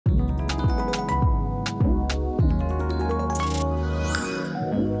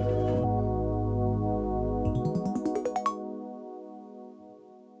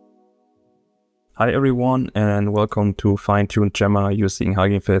Hi everyone and welcome to Fine-Tune Gemma using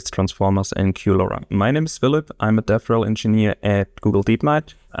Hugging Face Transformers and QLoRA. My name is Philipp, I'm a DevRel engineer at Google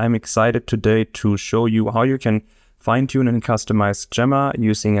DeepMind. I'm excited today to show you how you can fine-tune and customize Gemma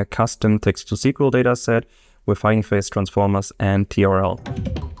using a custom text-to-SQL dataset with Hugging Face Transformers and TRL.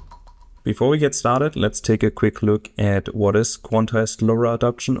 Before we get started, let's take a quick look at what is Quantized LoRa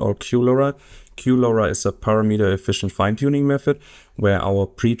adaptation or QLoRA. QLoRA is a parameter-efficient fine-tuning method where our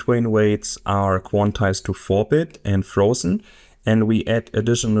pre-train weights are quantized to 4-bit and frozen, and we add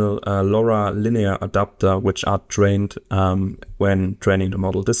additional LoRa linear adapter which are trained when training the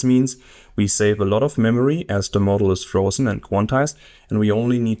model. This means we save a lot of memory as the model is frozen and quantized, and we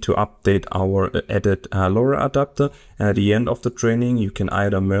only need to update our added LoRa adapter. And at the end of the training, you can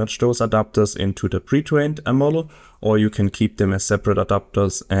either merge those adapters into the pre-trained model, or you can keep them as separate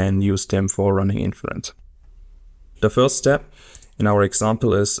adapters and use them for running inference. The first step in our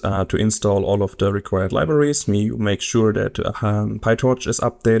example is to install all of the required libraries. We make sure that PyTorch is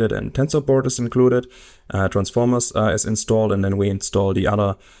updated and TensorBoard is included, Transformers is installed, and then we install the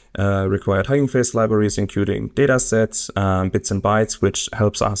other required Hugging Face libraries, including datasets, bits and bytes, which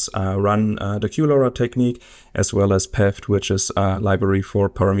helps us run the QLoRA technique, as well as PEFT, which is a library for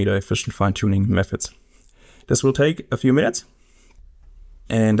parameter-efficient fine-tuning methods. This will take a few minutes,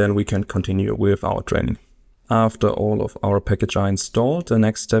 and then we can continue with our training. After all of our packages are installed, the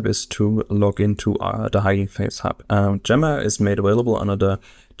next step is to log into the Hugging Face Hub. Gemma is made available under the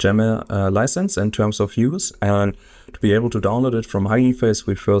Gemma license and terms of use, and to be able to download it from Hugging Face,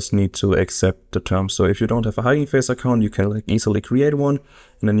 we first need to accept the terms. So if you don't have a Hugging Face account, you can easily create one,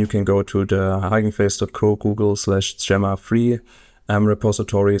 and then you can go to the huggingface.co Google/Gemma free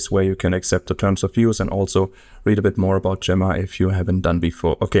repositories where you can accept the terms of use and also read a bit more about Gemma if you haven't done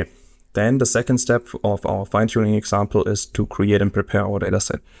before. Okay. Then the second step of our fine-tuning example is to create and prepare our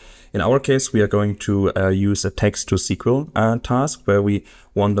dataset. In our case, we are going to use a text-to-SQL task where we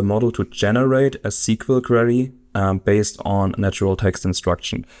want the model to generate a SQL query based on natural text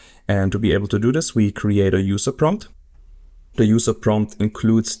instruction. And to be able to do this, we create a user prompt. The user prompt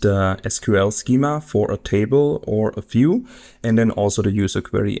includes the SQL schema for a table or a view, and then also the user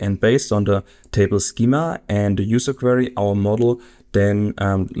query. And based on the table schema and the user query, our model then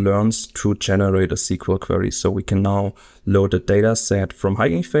learns to generate a SQL query. So we can now load the data set from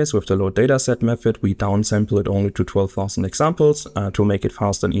Hugging Face with the load dataset method. We downsample it only to 12,000 examples to make it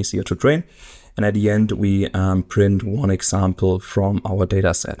faster and easier to train. And at the end, we print one example from our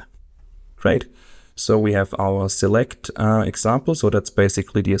dataset. Great. So we have our select example. So that's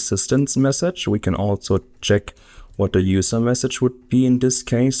basically the assistance message. We can also check what the user message would be in this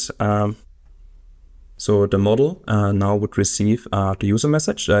case. So the model now would receive the user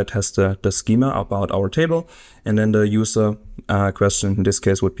message that has the schema about our table. And then the user question in this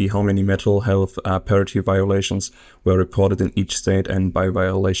case would be how many mental health parity violations were reported in each state and by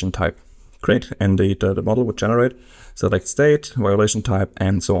violation type. Great. And the model would generate select state, violation type,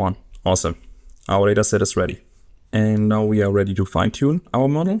 and so on. Awesome. Our dataset is ready. And now we are ready to fine-tune our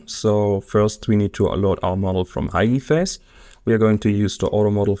model. So first we need to load our model from Hugging Face. We are going to use the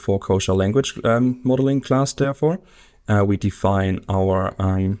auto model for kosher language modeling class. Therefore, we define our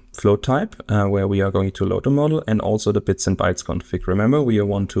float type where we are going to load the model, and also the bits and bytes config. Remember, we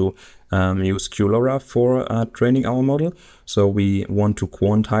want to use QLoRA for training our model. So we want to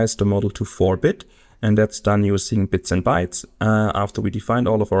quantize the model to 4-bit, and that's done using bits and bytes. After we defined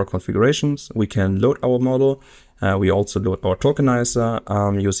all of our configurations, we can load our model. We also load our tokenizer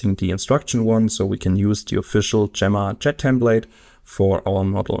using the instruction one, so we can use the official Gemma jet template for our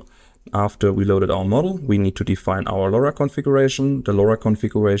model. After we loaded our model, we need to define our LoRa configuration. The LoRa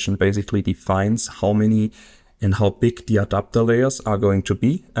configuration basically defines how many and how big the adapter layers are going to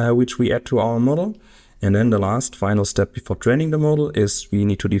be, which we add to our model. And then the last final step before training the model is we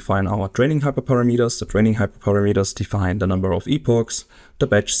need to define our training hyperparameters. The training hyperparameters define the number of epochs, the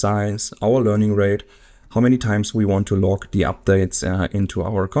batch size, our learning rate, how many times we want to log the updates into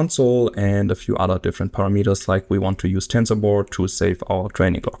our console, and a few other different parameters, like we want to use TensorBoard to save our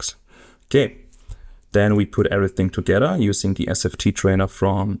training logs. Okay, then we put everything together using the SFTTrainer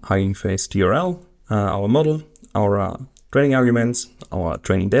from Hugging Face TRL, our model, our training arguments, our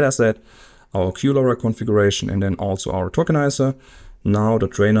training dataset, our QLoRA configuration, and then also our tokenizer. Now the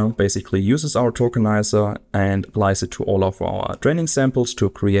trainer basically uses our tokenizer and applies it to all of our training samples to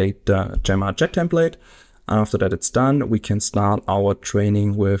create the Gemma jet template. After that it's done, we can start our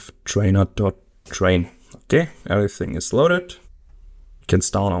training with trainer.train. Okay, everything is loaded. We can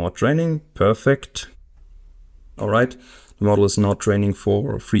start our training. Perfect. All right, the model is now training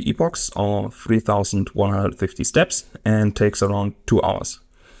for 3 epochs or 3,150 steps and takes around 2 hours.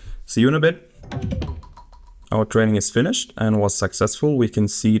 See you in a bit. Our training is finished and was successful. We can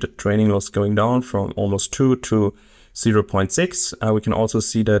see the training loss going down from almost 2 to 0.6. We can also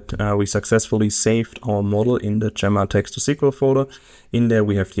see that we successfully saved our model in the Gemma text-to-sql folder. In there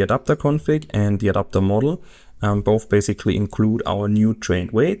we have the adapter config and the adapter model. Both basically include our new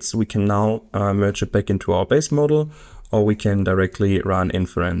trained weights. We can now merge it back into our base model, or we can directly run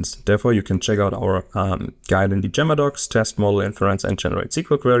inference. Therefore, you can check out our guide in the Gemma docs, test model inference and generate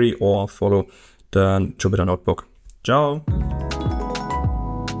SQL query, or follow the Jupyter notebook. Ciao!